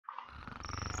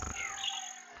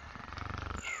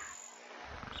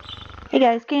Hey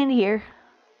guys, Candy here.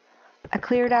 I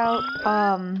cleared out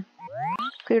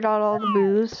all the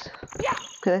booze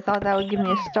because I thought that would give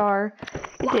me a star.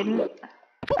 It didn't.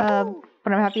 But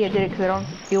I'm happy I did it because I don't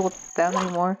have to deal with them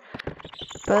anymore.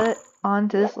 But on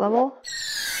to this level.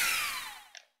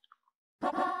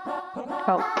 Oh,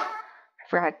 I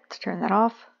forgot to turn that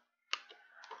off.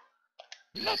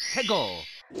 Let's go.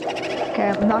 Okay,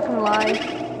 I'm not gonna lie.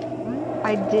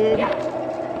 I did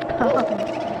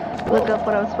look up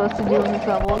what I was supposed to do in this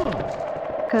level.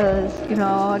 Because, you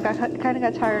know, I kind of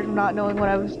got tired of not knowing what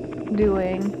I was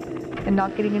doing and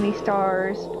not getting any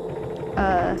stars.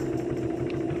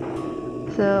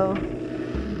 So,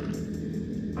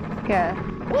 yeah,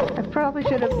 I probably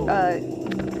should have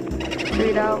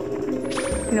figured out,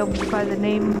 you know, by the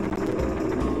name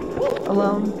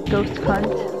alone, Ghost Hunt.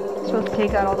 I'm supposed to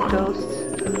take out all the ghosts.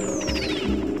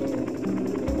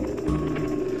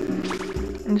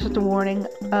 And just a warning,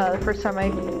 the first time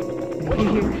you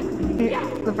hear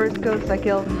the first ghost I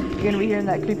kill, you're gonna be hearing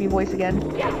that creepy voice again.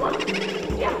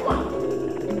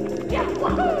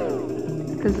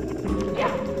 Because,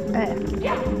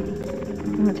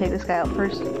 I'm gonna take this guy out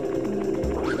first.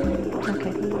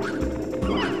 Okay.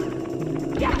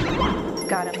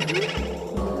 Got him.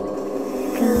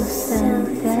 Ghosts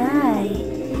don't die.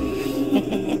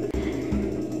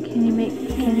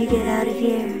 Can you get out of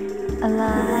here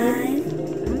alive?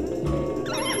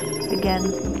 Again.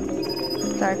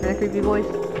 Sorry for the creepy voice,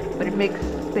 but it makes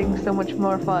things so much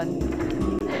more fun.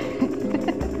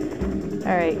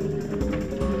 Alright.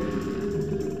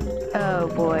 Oh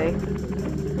boy.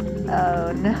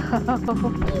 Oh no.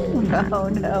 Oh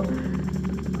no.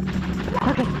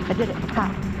 Okay, I did it.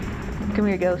 Ha. Come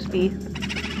here, Ghosty.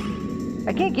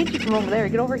 I can't get you from over there.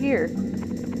 Get over here.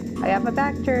 I have my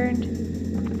back turned.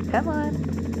 Come on.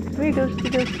 Come here, Ghosty,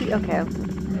 Ghosty. Okay.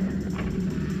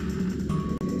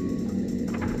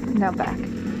 Now back.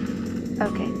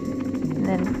 Okay. And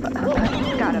then...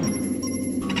 got him.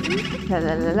 La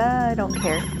la la la. I don't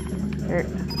care.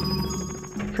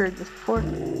 I've heard this before.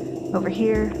 Over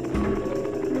here.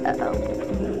 Uh-oh.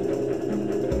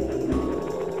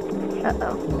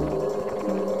 Uh-oh.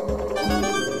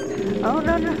 Oh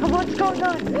no no, what's going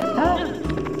on?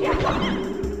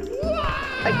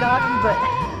 I got him, but...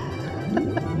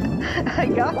 I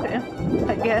got him,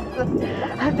 I guess.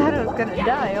 I thought I was gonna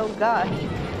die, oh gosh.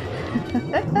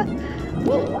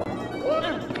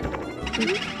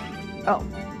 Oh.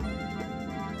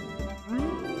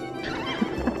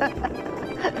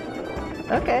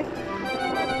 Okay.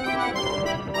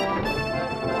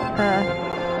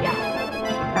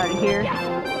 Out of here.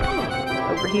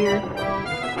 Over here.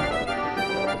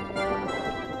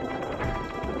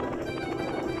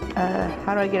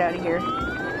 How do I get out of here?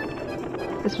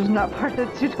 This was not part of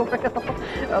the tutorial.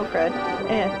 Oh crud.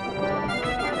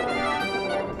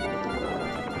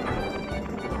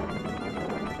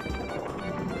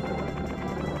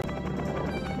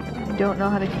 Don't know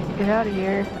how to get out of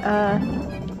here.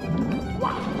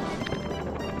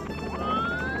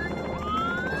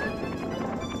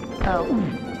 Oh.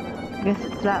 I guess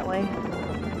it's that way.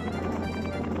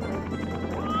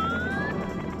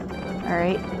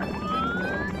 Alright.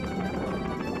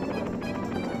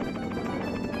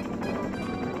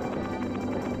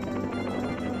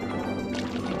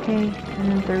 Okay, and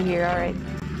then through here, alright.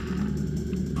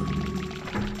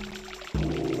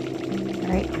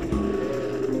 Alright.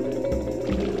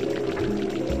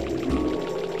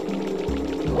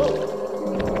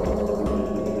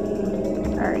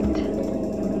 Alright.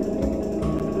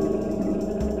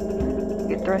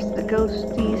 Get the rest of the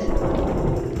ghosties.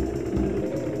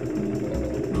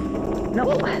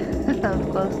 Nope. That was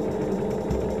close.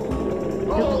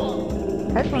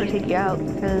 Oops. I just want to take you out,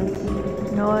 because,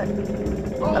 you know what?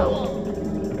 Oh.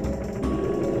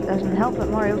 Doesn't help that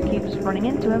Mario keeps running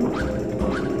into him.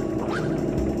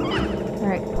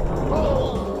 Alright.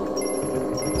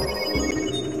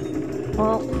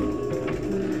 Well.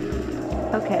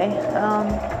 Okay,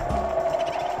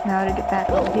 now to get back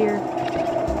over here.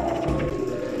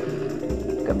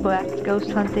 Go back to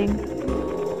ghost hunting.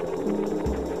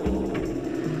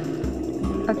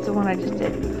 That's the one I just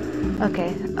did.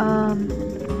 Okay,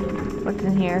 what's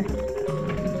in here?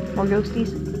 More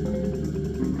ghosties?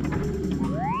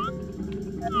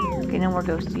 Okay, no more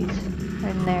ghosties.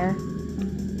 Right in there.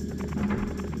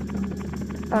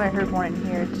 Thought I heard one in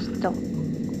here, just don't...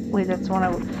 Wait, that's the one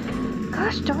I...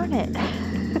 Gosh darn it!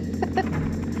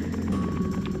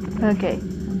 Okay.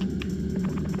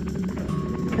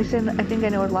 At least I think I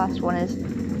know where the last one is.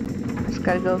 Just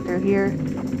gotta go through here.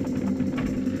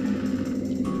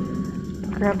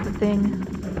 Grab the thing.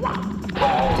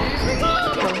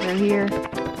 Go through here.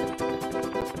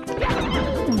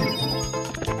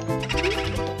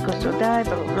 die,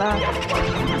 blah blah blah.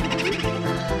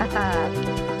 Haha.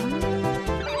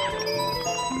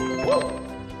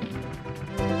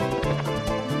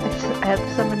 I have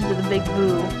summoned to the Big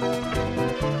Boo.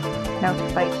 Now to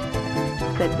fight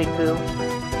said Big Boo.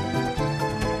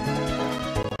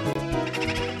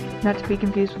 Not to be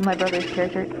confused with my brother's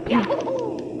character.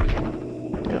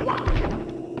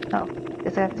 Oh,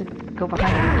 guess I have to go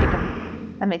behind him and kick him.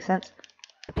 That makes sense.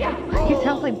 He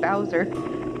sounds like Bowser.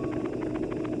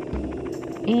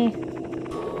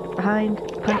 Behind,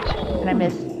 punch, and I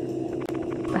miss.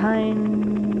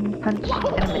 Behind, punch,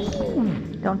 and I miss.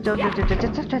 Don't. Alright,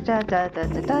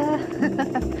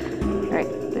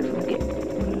 if we get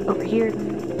over here,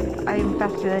 I am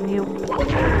faster than you.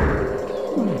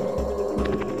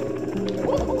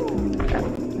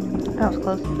 That was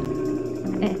close.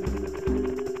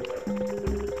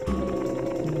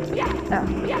 Oh.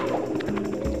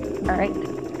 Alright.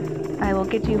 I will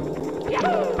get you.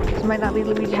 This might not be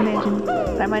Luigi's Mansion.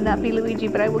 I might not be Luigi,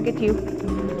 but I will get you.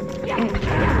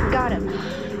 Got him.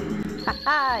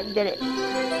 Haha, I did it.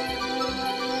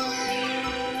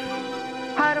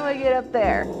 How do I get up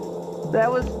there?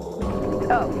 That was...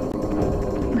 Oh.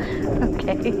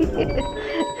 Okay.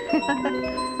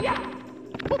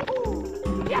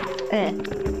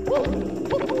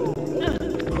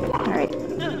 Alright.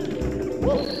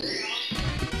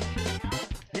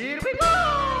 Here we go!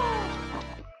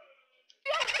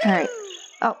 Alright.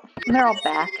 Oh, they're all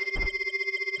back.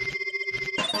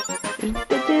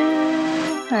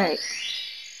 Alright.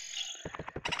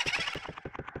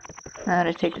 I'm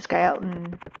gonna take this guy out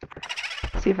and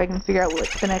see if I can figure out what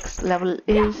the next level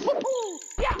is.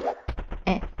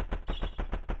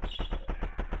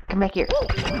 Come back here.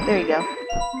 There you go.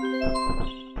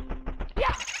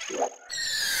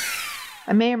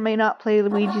 I may or may not play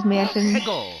Luigi's Mansion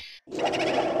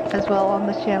as well on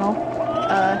this channel.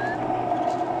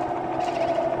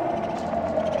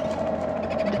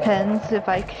 Depends if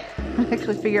I can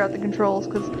actually figure out the controls,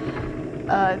 because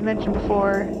I've mentioned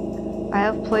before, I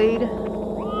have played,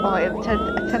 well, I have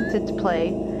attempted to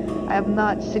play. I have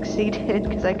not succeeded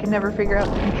because I can never figure out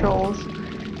the controls.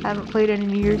 I haven't played it in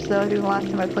years though. I think the last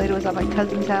time I played it was at my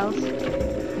cousin's house.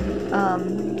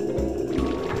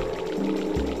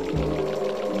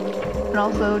 And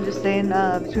also, just saying,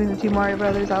 between the two Mario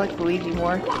Brothers, I like Luigi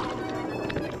more.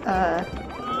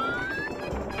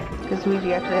 Because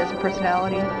Luigi actually has a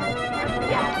personality.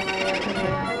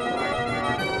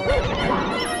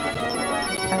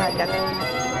 I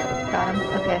got him.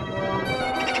 Okay.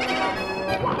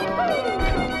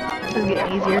 This is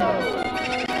getting easier.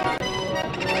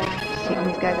 Just taking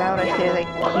these guys out, I say they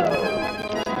keep...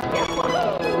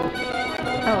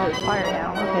 Oh, there's fire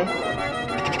now, okay.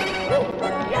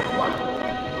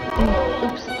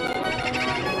 Oops.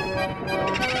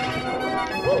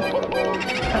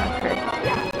 Oh, frick.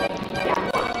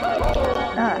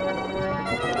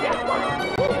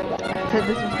 I said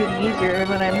this was getting easier, and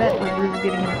when I met this was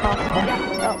getting impossible.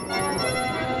 Oh.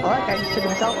 Well, that guy just took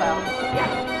himself out.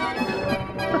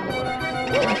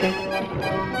 Okay.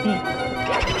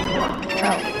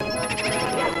 Oh.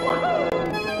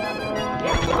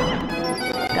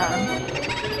 Got him.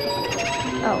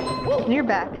 Oh, you're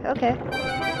back. Okay.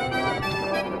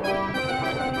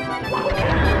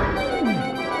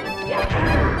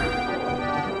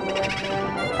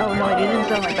 Oh no, I didn't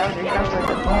sound like Bowser. He sounds like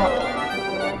a ball.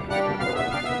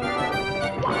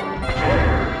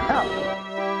 Oh.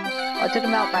 Well, I took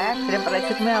him out by accident, but I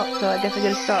took him out, so I guess I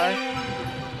get a star.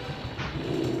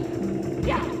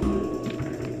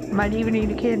 Might even eat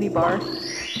a candy bar.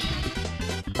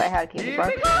 If I had a candy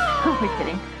bar. I'm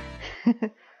kidding.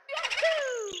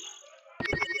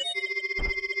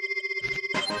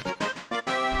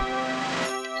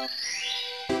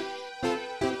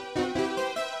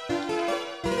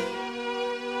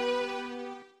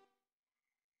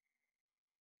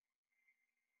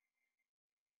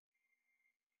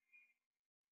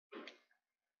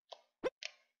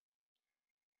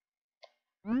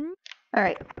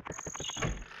 Alright.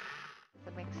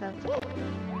 That makes sense.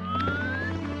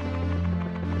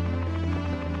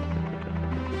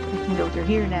 We can go through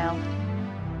here now.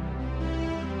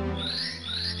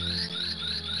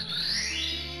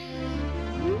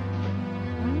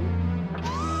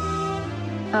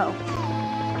 Oh.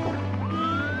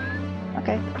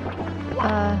 Okay.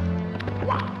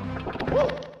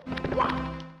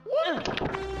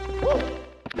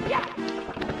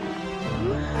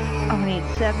 Oh, we need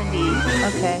 70.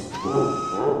 Okay.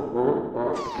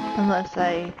 Unless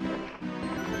I...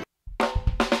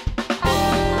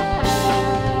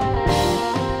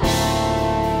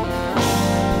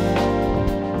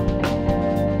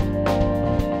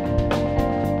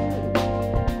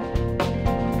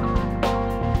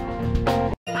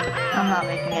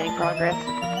 progress.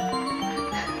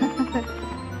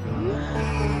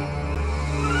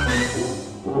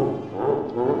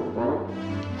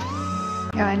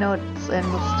 Yeah, I know it's in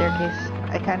the staircase.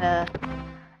 I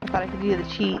thought I could do the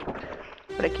cheat,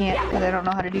 but I can't because I don't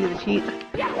know how to do the cheat.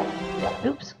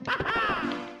 Oops.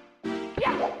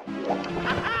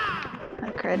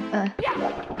 Oh, crud.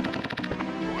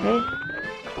 Okay.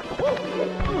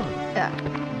 Yeah.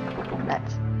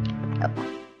 That's... Oh.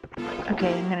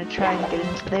 Okay, I'm gonna try and get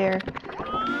into there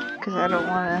because I don't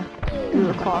want to do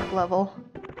the clock level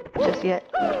just yet.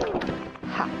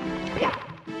 Ha.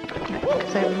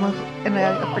 Because I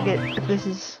forget if this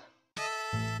is...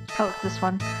 Oh, it's this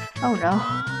one. Oh no.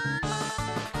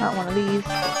 Not one of these.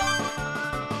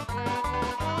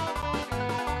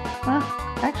 Well,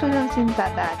 actually doesn't seem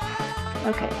that bad.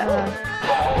 Okay,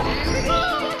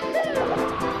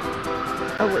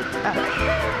 oh wait,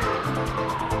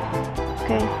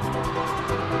 okay.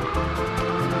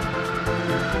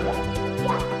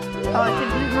 Oh, I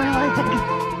didn't realize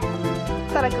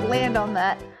thought I could land on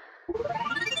that.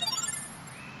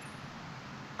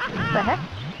 The heck?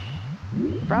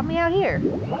 Brought me out here.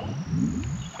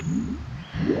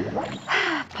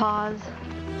 Pause.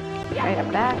 Alright,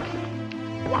 I'm back.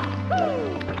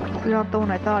 It's not the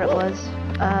one I thought it was.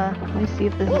 Let me see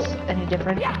if this is any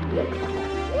different. Yeah,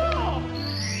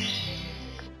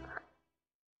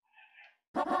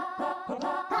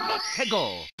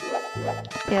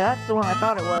 that's the one I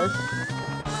thought it was.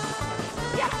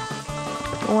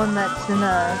 The one that's in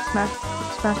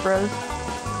Smash Bros.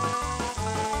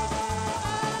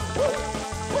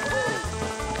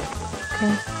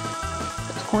 Okay.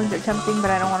 Those coins are tempting, but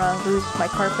I don't want to lose my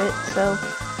carpet, so...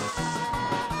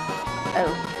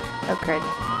 Oh. Okay.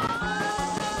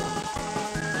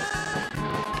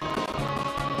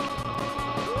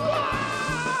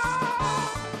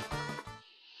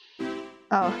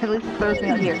 Oh, at least it throws me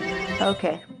out here.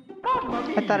 Okay.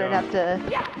 I thought I'd have to...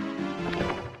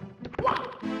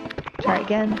 try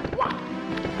again.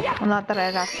 Well, not that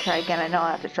I'd have to try again. I know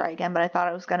I have to try again, but I thought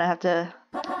I was gonna have to...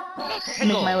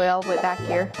 make my way all the way back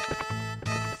here.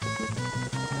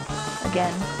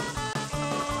 Again.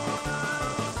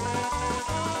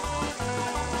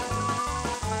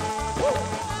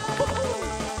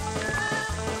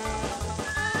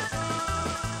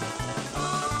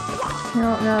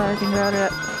 No, I can go to...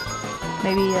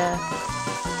 maybe,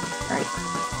 alright.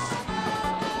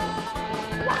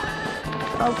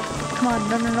 Oh, come on,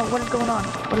 no, what is going on?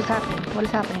 What is happening? What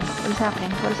is happening? What is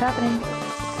happening? What is happening?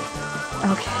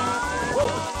 Okay.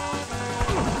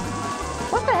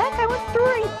 What the heck? I went through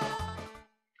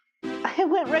I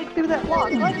went right through that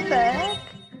block. What the heck?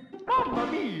 Mamma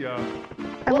mia!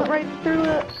 I went right through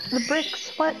the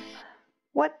bricks. What?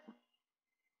 What?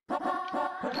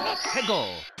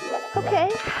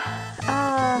 Okay.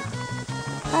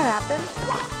 That happened.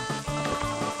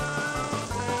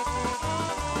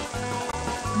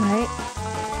 Alright.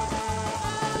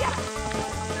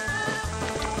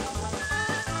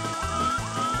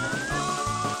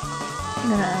 I'm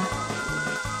gonna...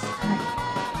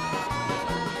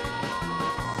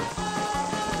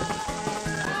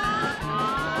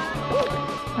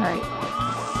 Alright.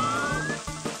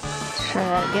 Let's try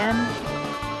that again.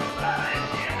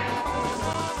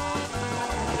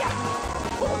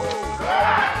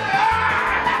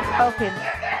 Okay.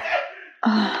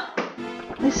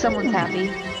 At least someone's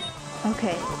happy.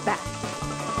 Okay, back.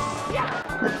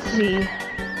 Let's see.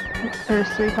 There's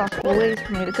 3 possible ways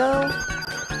for me to go.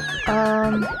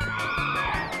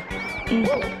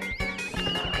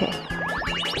 Okay.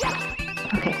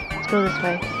 Okay, let's go this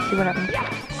way. See what happens.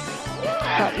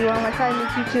 Thought you were on my side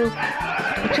with you too.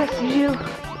 I trusted you.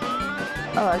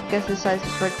 Oh, I guess this size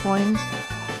is for coins.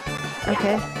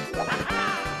 Okay.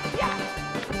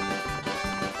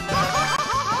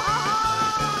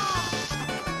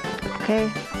 Okay.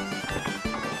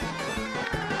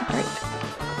 Alright.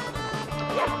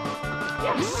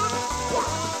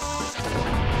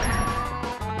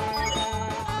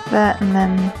 That and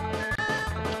then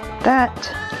that.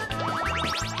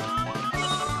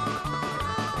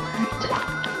 Right.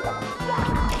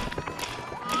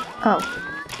 Oh.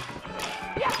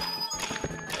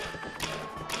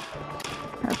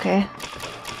 Okay.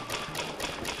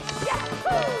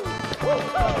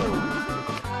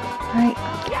 Right.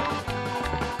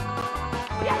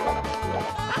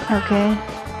 Okay.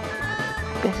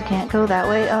 Guess I can't go that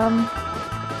way. Oh.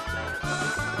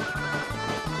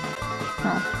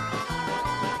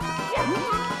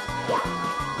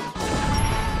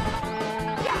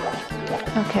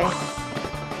 Okay.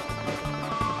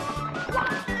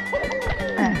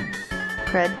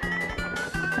 Crud.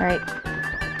 Alright.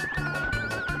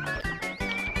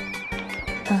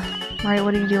 Mario,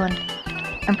 what are you doing?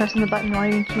 I'm pressing the button.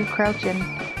 Why aren't you crouching?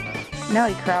 Now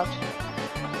you crouch.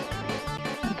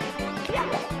 Okay.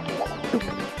 Oop.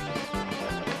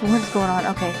 What's going on?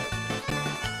 Okay.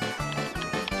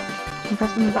 I'm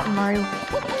pressing the button, Mario.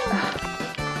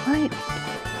 What?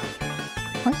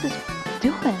 What's this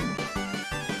doing?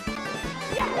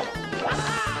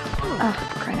 Ah,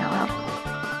 crying out loud.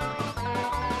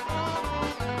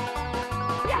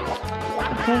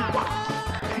 Okay.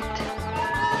 Alright.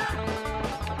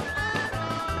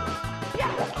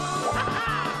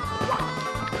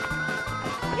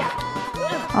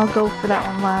 I'll go for that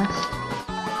one last.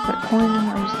 But coin,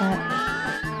 what is that?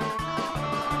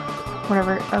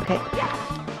 Whatever, okay.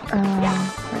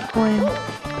 Right coin.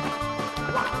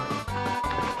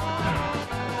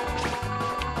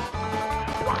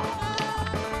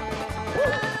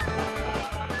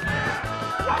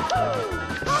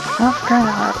 Oh, crying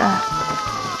out loud.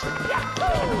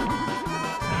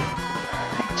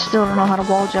 I still don't know how to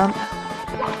wall jump.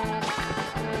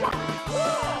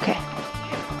 Okay.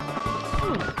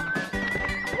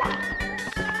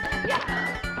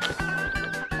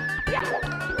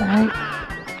 Alright.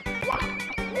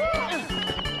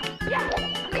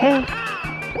 Okay.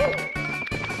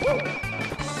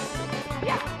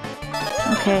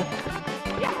 Okay.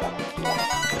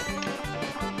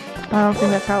 I don't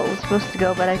think that's how it was supposed to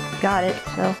go, but I got it,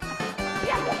 so.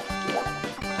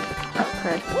 Oh,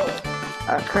 crud.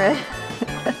 Oh, crud.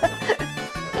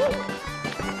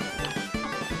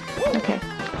 Okay.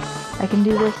 I can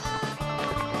do this.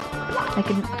 I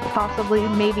can possibly,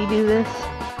 maybe do this.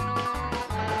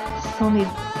 Still need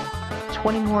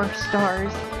 20 more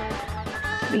stars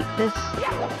to beat this.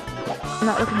 I'm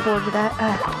not looking forward to that.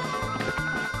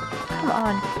 Come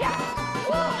on.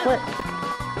 Flip.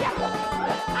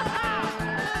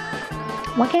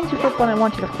 Why can't you flip when I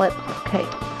want you to flip? Okay.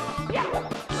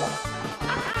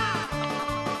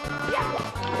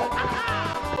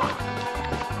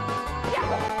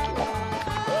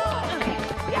 Okay.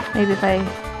 Maybe if I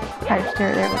try to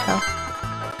stare, there we go.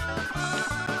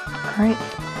 Alright.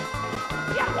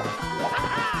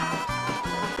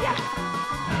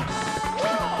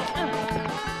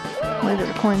 Where's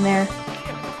the coin there?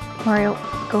 Mario,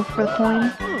 go for the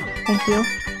coin. Thank you.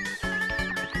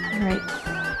 Alright.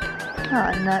 Oh,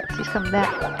 nuts. He's coming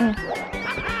back. Alright.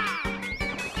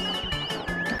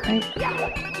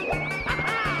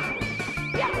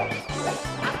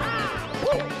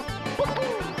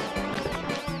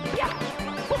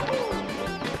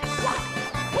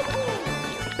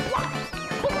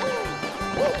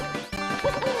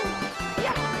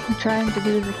 I'm trying to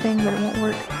do the thing, but it won't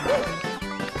work.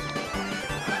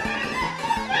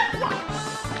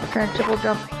 I'm trying to triple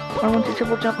jump. I want to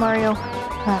triple jump, Mario.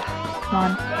 Ah, come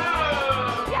on.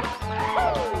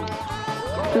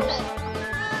 Oops.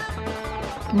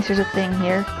 At least there's a thing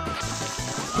here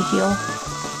to heal.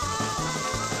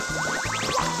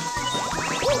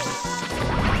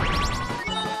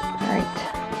 Alright.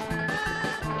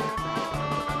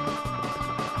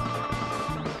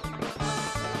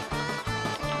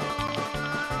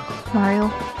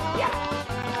 Mario,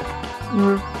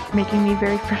 you're making me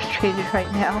very frustrated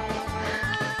right now.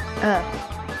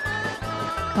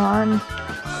 Come on.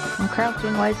 I'm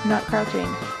crouching. Why is it not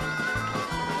crouching?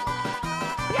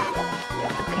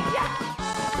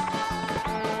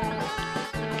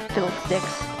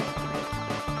 Fiddlesticks.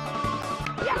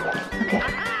 Okay.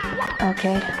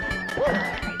 Okay.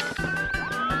 Alright.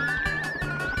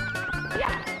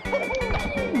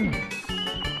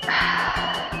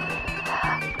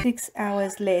 6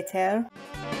 hours later.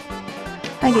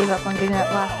 I gave up on getting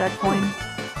that last red coin.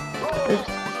 Oops.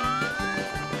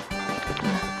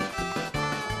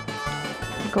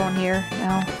 I'm going here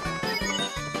now.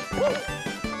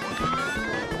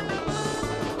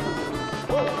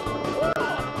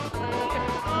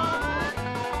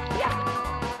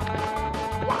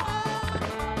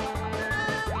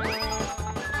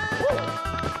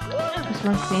 This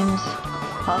one seems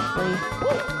possibly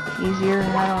easier, I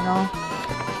don't know.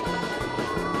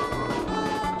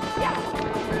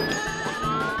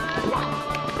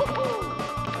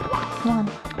 Come on.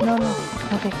 No, no.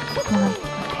 Okay, come on.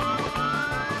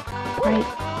 Okay. Right.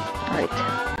 Right.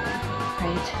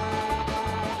 Right.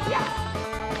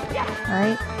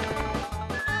 Alright.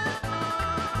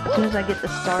 As soon as I get the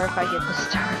star, if I get the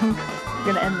star, I'm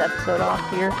gonna end the episode off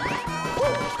here.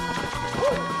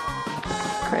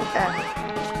 Great.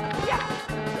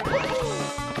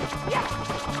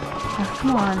 Oh,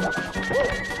 come on.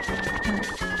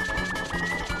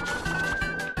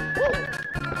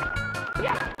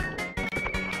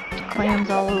 Clams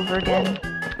all over again.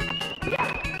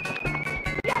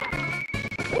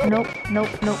 Nope,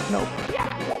 nope, nope, nope.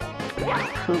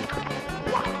 Poop.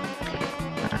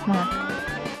 Come on.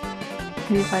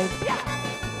 Maybe if I...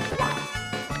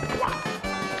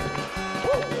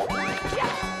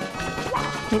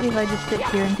 Maybe if I just sit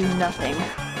here and do nothing.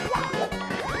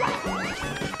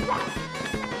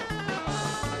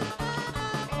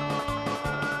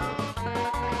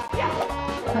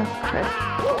 Oh, crap.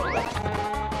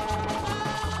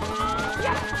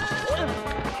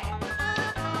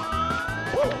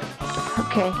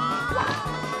 Okay. I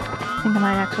think I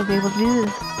might actually be able to do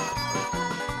this.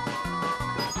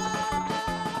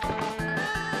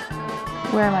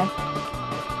 Where am I?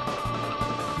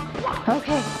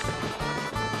 Okay.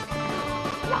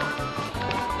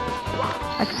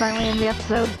 I can finally end the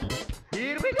episode.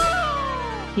 Here we go!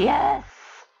 Yes!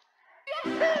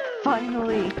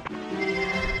 Finally!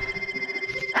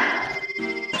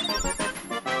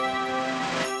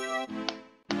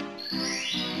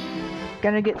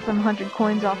 Gonna get some 100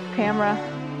 coins off camera.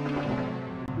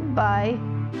 Bye.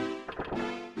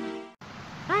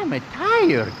 I'm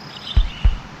tired.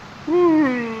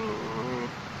 you.